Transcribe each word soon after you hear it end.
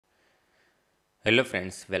Hello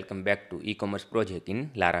friends, welcome back to e-commerce project in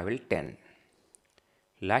Laravel 10.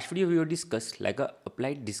 Last video we have discussed like a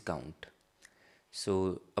applied discount.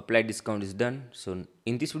 So applied discount is done. So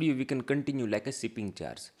in this video we can continue like a shipping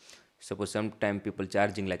charge. Suppose sometime people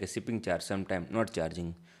charging like a shipping charge, sometime not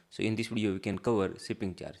charging. So in this video we can cover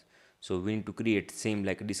shipping charge. So we need to create same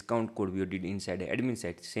like a discount code we did inside the admin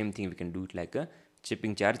side. Same thing we can do it like a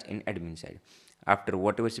shipping charge in admin side. After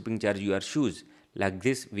whatever shipping charge you are choose, like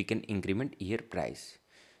this we can increment year price.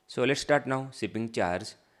 So let's start now shipping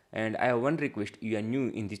charge. And I have one request: you are new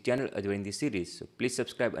in this channel or in this series, so please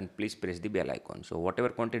subscribe and please press the bell icon. So whatever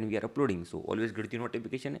content we are uploading, so always get the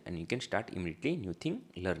notification and you can start immediately new thing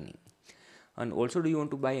learning. And also, do you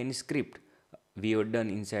want to buy any script we have done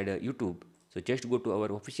inside YouTube? So just go to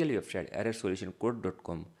our official website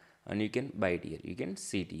errorsolutioncode.com and you can buy it here. You can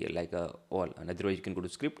see it here like all, and otherwise you can go to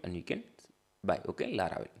script and you can buy. Okay,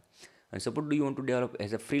 Laravel. And suppose do you want to develop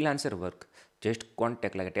as a freelancer work, just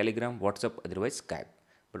contact like a Telegram, WhatsApp, otherwise Skype.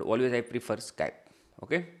 But always I prefer Skype.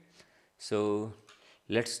 Okay, so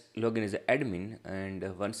let's log in as an admin, and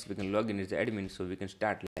once we can log in as an admin, so we can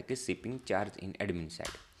start like a shipping charge in admin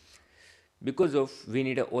side. Because of we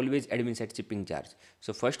need a always admin side shipping charge.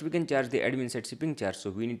 So first we can charge the admin side shipping charge. So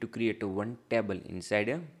we need to create a one table inside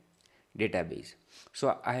a database.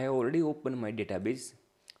 So I have already opened my database.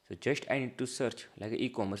 So just I need to search like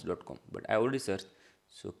e-commerce.com, but I already searched.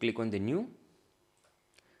 So click on the new,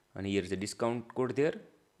 and here is the discount code there.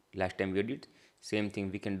 Last time we did same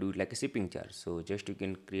thing, we can do it like a shipping charge. So just you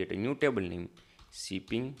can create a new table name,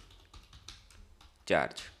 shipping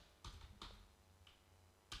charge.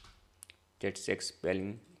 Just check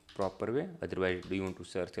spelling proper way. Otherwise, do you want to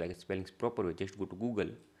search like spelling proper way, just go to Google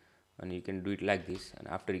and you can do it like this, and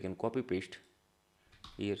after you can copy paste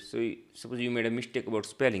here. So suppose you made a mistake about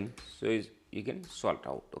spelling, so you can sort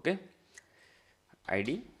out. Okay,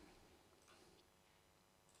 id,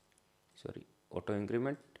 sorry, auto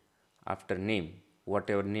increment. After name,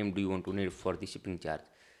 whatever name do you want to need for the shipping charge,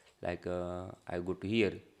 like I go to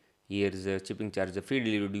here is the shipping charge, the free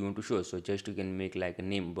delivery do you want to show, so just you can make like a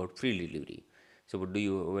name about free delivery. So do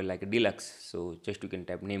you like a deluxe, so just you can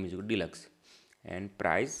type name is deluxe, and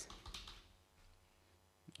price,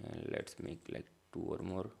 and let's make like two or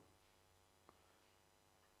more.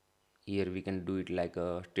 Here we can do it like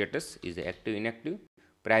a status is active, inactive.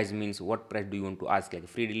 Price means what price do you want to ask, like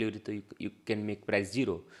free delivery, so you can make price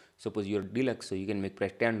 0. Suppose you're deluxe, so you can make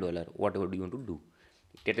price $10, whatever do you want to do.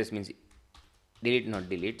 Status means delete, not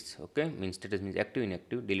deletes. Okay, means status means active,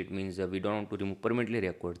 inactive. Delete means we don't want to remove permanently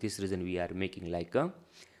record. This reason we are making like a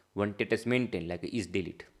one status maintain, like a is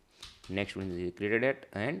delete. Next one is created at,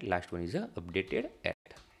 and last one is updated at.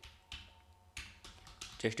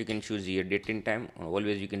 Just you can choose here date and time.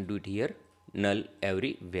 Always you can do it here null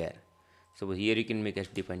everywhere. So here you can make as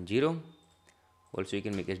define 0. Also you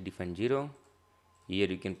can make as define 0. Here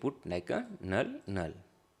you can put like a null.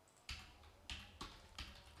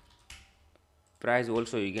 Price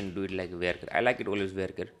also you can do it like varchar. I like it always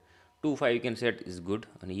varchar. 2 5 you can set is good,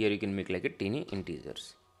 and here you can make like a tiny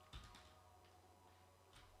integers,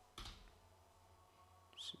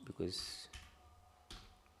 because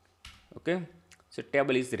okay. So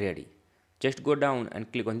table is ready. Just go down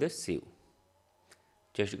and click on the save.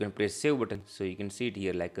 Just you can press save button, so you can see it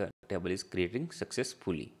here like a table is creating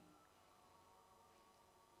successfully.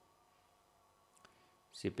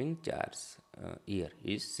 Shipping charge here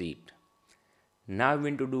is seat. Now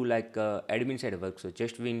we need to do like admin side work. So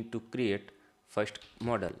just we need to create first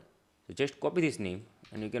model. So just copy this name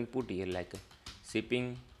and you can put here like a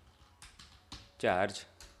shipping charge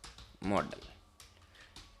model.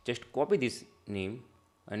 Just copy this name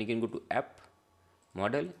and you can go to app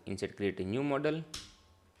model, inside create a new model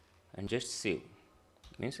and just save.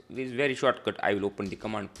 Means this is very shortcut. I will open the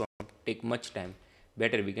command prompt, take much time.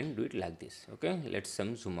 Better we can do it like this. Okay, let's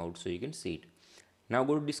zoom out so you can see it. Now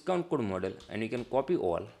go to discount code model and you can copy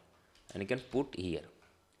all and you can put here,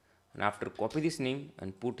 and after copy this name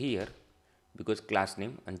and put here because class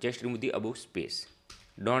name, and just remove the above space,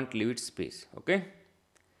 don't leave it space. Okay,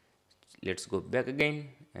 let's go back again,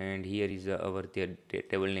 and here is our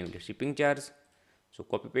table name, the shipping charge. So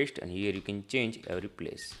copy paste, and here you can change every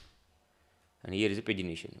place, and here is a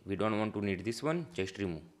pagination. We don't want to need this one, just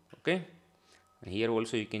remove. Okay, and here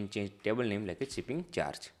also you can change table name like a shipping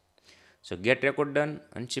charge. So get record done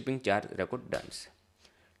and shipping charge record done.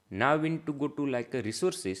 Now we need to go to like a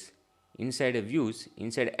resources, inside a views,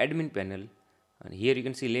 inside admin panel, and here you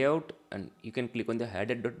can see layout, and you can click on the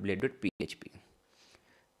header.blade.php.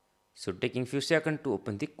 So taking few seconds to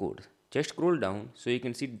open the code. Just scroll down so you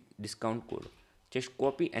can see discount code. Just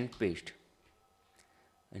copy and paste.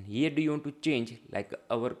 and here do you want to change like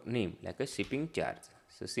our name like a shipping charge.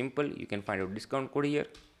 So simple, you can find out discount code here.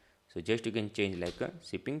 So just you can change like a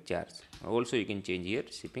shipping charge. Also you can change here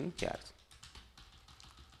shipping charge.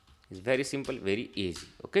 It's very simple, very easy.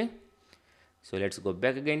 Okay, so let's go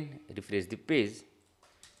back again, refresh the page.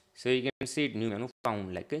 So you can see it, new menu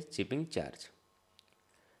found like a shipping charge.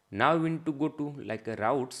 Now we need to go to like a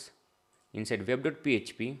routes inside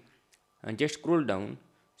web.php and just scroll down.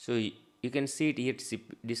 So you can see it here,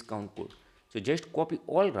 discount code. So just copy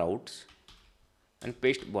all routes and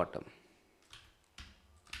paste bottom.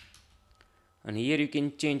 And here you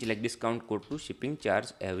can change like discount code to shipping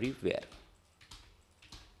charge everywhere.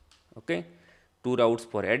 Okay, two routes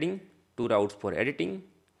for adding, two routes for editing,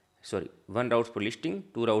 sorry, one route for listing,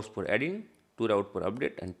 two routes for adding, two route for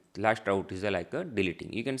update, and last route is like a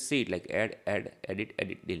deleting. You can see it like add, edit,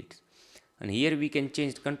 delete. And here we can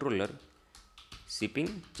change the controller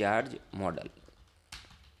shipping charge model,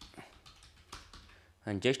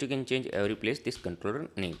 and just you can change every place this controller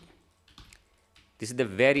name. This is the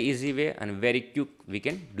very easy way and very quick we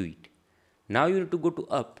can do it. Now you need to go to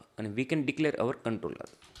up and we can declare our controller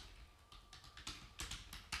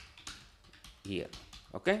here.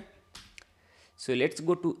 Okay, so let's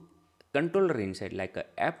go to controller inside like a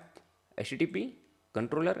app http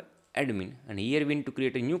controller admin, and here we need to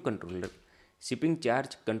create a new controller shipping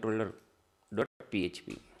charge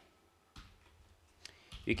controller.php.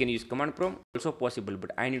 You can use command prompt also possible,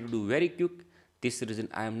 but I need to do very quick. This reason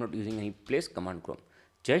I am not using any place command prompt.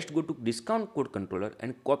 Just go to discount code controller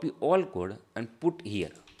and copy all code and put here.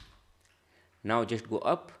 Now just go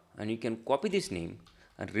up and you can copy this name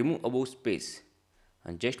and remove above space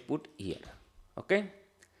and just put here. Okay,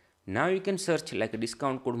 now you can search like a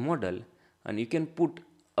discount code model and you can put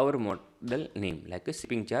our model name like a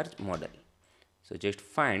shipping charge model. So just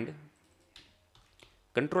find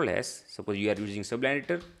Control S, suppose you are using sublime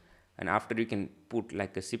editor, and after you can put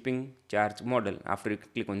like a shipping charge model. After you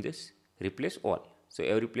click on this, replace all. So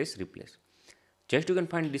every place replace. Just you can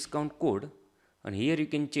find discount code and here you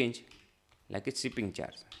can change like a shipping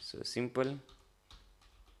charge. So simple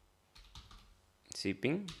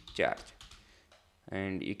shipping charge,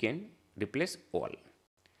 and you can replace all.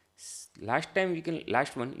 Last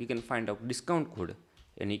one you can find out discount code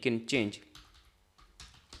and you can change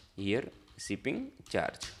here shipping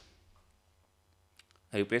charge,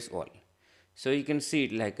 replace all. So you can see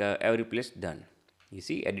it like every place done. You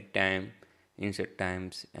see edit time, insert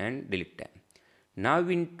times, and delete time. Now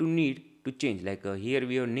we need to change like here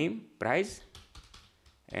we have name, price,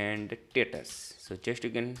 and status. So just you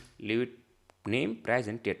can leave it name, price,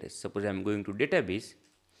 and status. Suppose I am going to database,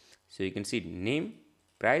 so you can see name,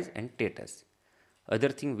 price, and status. Other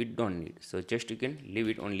thing we don't need, so just you can leave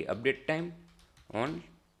it only update time on,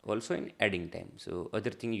 also in adding time. So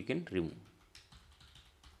other thing you can remove.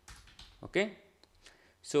 Okay,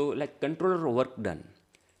 so like controller work done.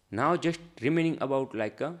 Now just remaining about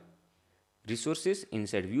like a resources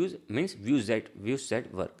inside views, means views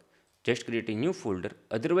site work. Just create a new folder.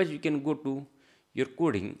 Otherwise you can go to your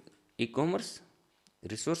coding, e-commerce,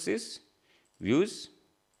 resources, views,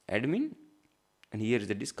 admin, and here is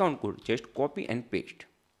the discount code. Just copy and paste,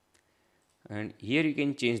 and here you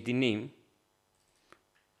can change the name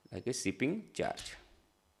like a shipping charge.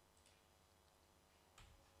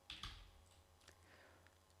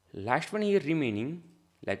 Last one here remaining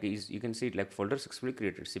like is, you can see it like folder successfully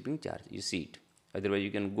created, shipping charge, you see it. Otherwise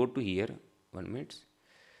you can go to here, 1 minute,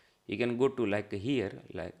 you can go to like here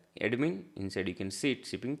like admin, inside you can see it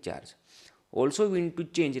shipping charge. Also we need to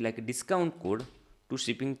change like a discount code to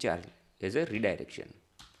shipping charge as a redirection.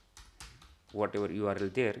 Whatever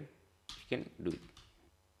URL there you can do it.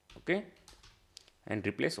 Okay, and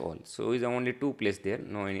replace all. So is only two place there,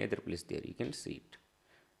 no any other place there, you can see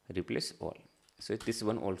it, replace all. So this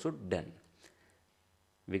one also done.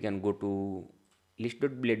 We can go to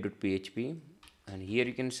list.blade.php and here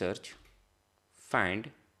you can search find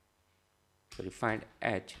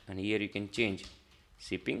h, and here you can change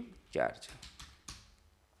shipping charge,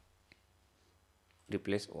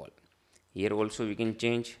 replace all. Here also we can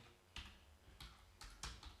change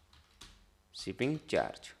shipping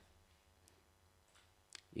charge,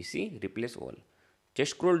 you see, replace all.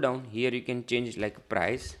 Just scroll down, here you can change like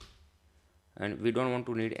price, and we don't want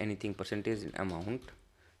to need anything percentage in amount,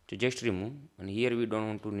 to just remove. And here we don't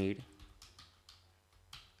want to need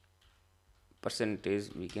percentage,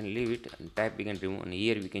 we can leave it, and type we can remove, and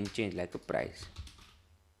here we can change like a price.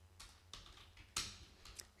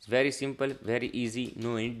 It's very simple, very easy,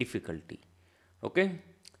 no any difficulty. Okay,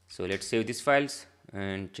 so let's save these files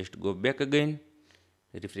and just go back again,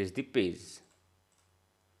 refresh the page.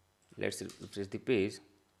 Let's refresh the page,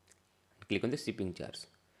 click on the shipping charge.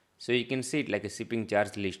 So you can see it like a shipping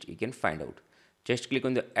charge list you can find out. Just click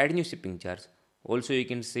on the add new shipping charge. Also you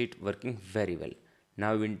can see it working very well.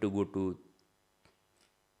 Now we need to go to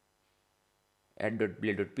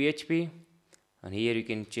add.blade.php, and here you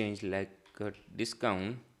can change like a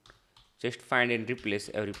discount. Just find and replace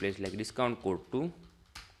every place like discount code to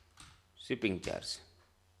shipping charge.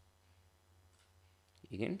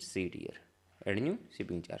 You can see it here. Add new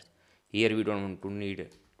shipping charge. Here we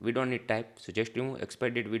don't need type, so just remove.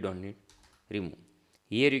 Expiry date we don't need, remove.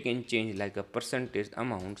 Here you can change like a percentage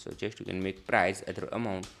amount, so just you can make price other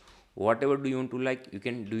amount. Whatever do you want to like, you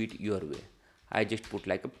can do it your way. I just put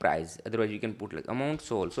like a price, otherwise you can put like amount,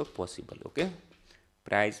 so also possible. Okay,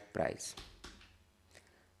 price.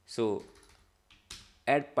 So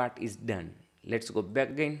add part is done. Let's go back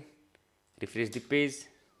again, refresh the page,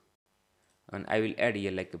 and I will add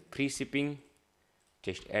here like a free shipping.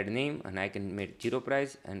 Just add name, and I can make zero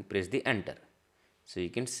price and press the enter. So you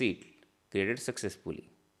can see it created successfully.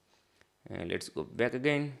 Let's go back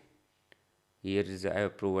again. Here is I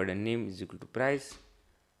have provided name is equal to price.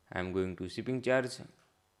 I am going to shipping charge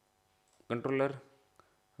controller,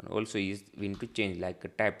 and also is we need to change like a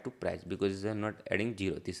type to price because they are not adding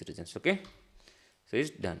zero this reasons. Okay, so it's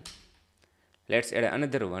done. Let's add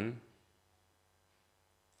another one,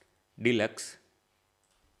 deluxe.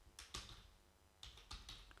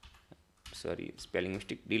 Sorry, spelling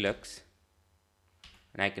mistake, deluxe,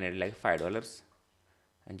 and I can add like $5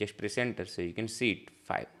 and just press enter, so you can see it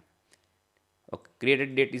 5. Okay,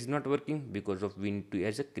 created date is not working because of we need to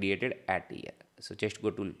as a created at here. So just go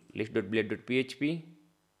to list.blade.php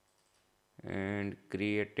and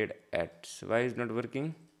created at. Why is not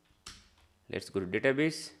working? Let's go to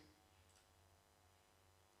database.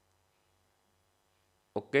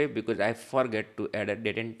 Okay, because I forget to add a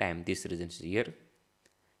date and time, this reasons here.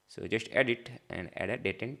 So just add it and add a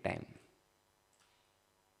date and time.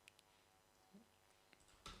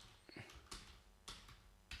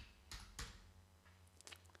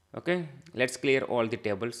 Okay, let's clear all the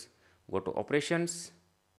tables. Go to operations,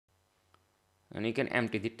 and you can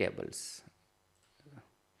empty the tables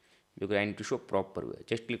because I need to show proper way.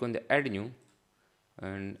 Just click on the add new,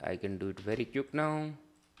 and I can do it very quick now.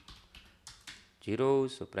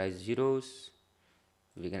 Zeros, so price zeros.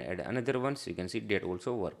 We can add another one, so you can see date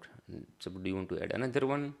also worked. So do you want to add another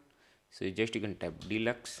one? So you can type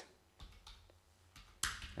deluxe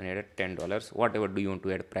and add $10. Whatever do you want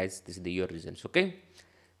to add price, this is your reasons. Okay,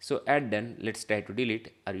 so add done. Let's try to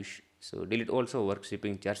delete. So delete also works.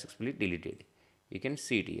 Shipping charge successfully deleted. You can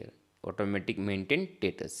see it here. Automatic maintain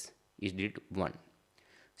status is delete 1.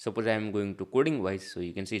 Suppose I am going to coding wise, so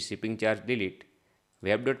you can see shipping charge delete,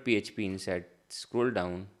 web.php inside, scroll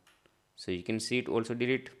down, so you can see it also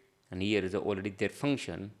delete, and here is already their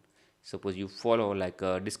function. Suppose you follow like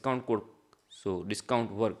a discount code, so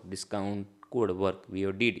discount code work we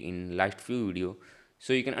have did in last few video,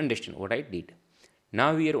 so you can understand what I did.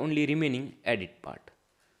 Now we are only remaining edit part.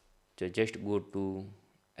 So just go to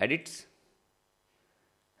edits,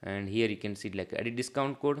 and here you can see like edit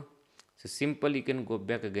discount code. So simple, you can go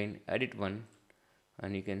back again, edit one,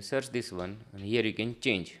 and you can search this one, and here you can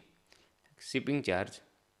change shipping charge.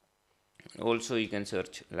 Also you can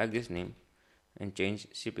search like this name and change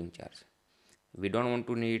shipping charge. We don't want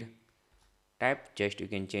to need type, just you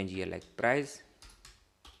can change here like price,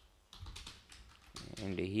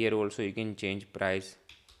 and here also you can change price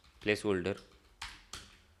placeholder.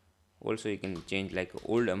 Also you can change like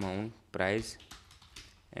old amount price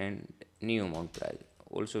and new amount price.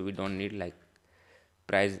 Also we don't need like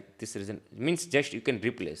price, this reason means just you can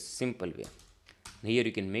replace, simple way. Here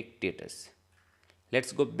you can make status.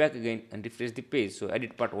 Let's go back again and refresh the page. So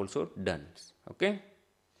edit part also done. Okay,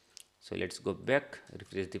 so let's go back,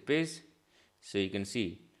 refresh the page. So you can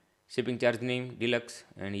see shipping charge name deluxe,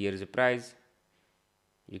 and here is a price.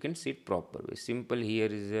 You can see it proper way, simple. Here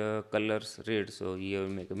is colors red, so here we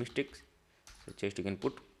make a mistake, so just you can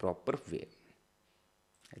put proper way.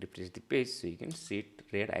 Refresh the page, so you can see it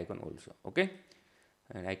red icon also. Okay,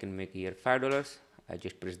 and I can make here $5. I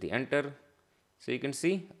just press the enter, so you can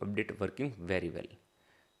see update working very well.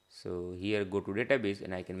 So here go to database,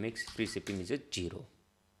 and I can make free shipping is a 0.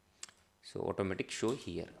 So automatic show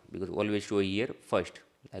here, because always show here first,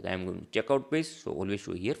 like I am going to checkout page, so always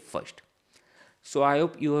show here first. So I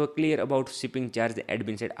hope you are clear about shipping charge, the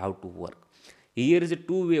admin said how to work. Here is a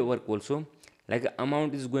two-way work also. Like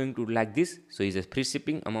amount is going to like this, so is a free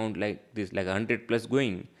shipping amount like this, like 100 plus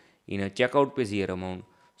going in a checkout page here amount.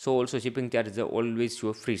 So also shipping charges are always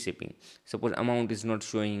show free shipping. Suppose amount is not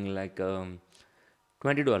showing like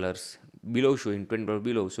 $20 below, showing $20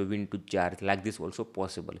 below, so we need to charge. Like this also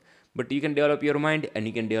possible, but you can develop your mind and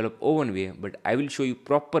you can develop own way. But I will show you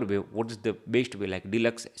proper way, what is the best way, like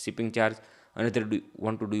deluxe, shipping charge, another do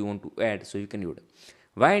you want to add, so you can do it.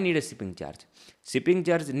 Why I need a shipping charge? Shipping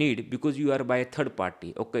charge need because you are by a third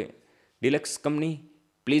party. Okay, deluxe company,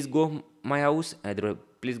 please go my house, either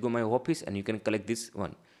please go my office and you can collect this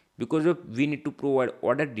one, because of we need to provide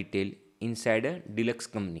order detail inside a deluxe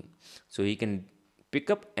company, so he can pick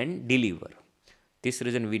up and deliver. This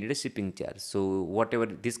reason we need a shipping charge. So whatever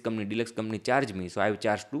this company, deluxe company, charge me, so I have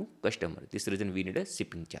charged to customer. This reason we need a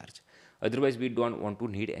shipping charge. Otherwise we don't want to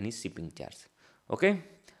need any shipping charge. Okay,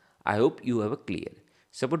 I hope you have a clear.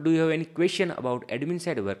 Suppose do you have any question about admin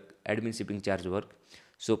side work, admin shipping charge work,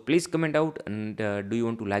 so please comment out. And do you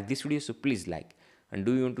want to like this video, so please like. And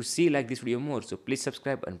do you want to see like this video more, so please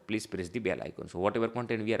subscribe and please press the bell icon, so whatever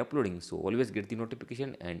content we are uploading, so always get the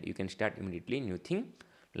notification and you can start immediately new thing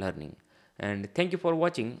learning. And thank you for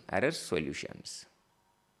watching error solutions.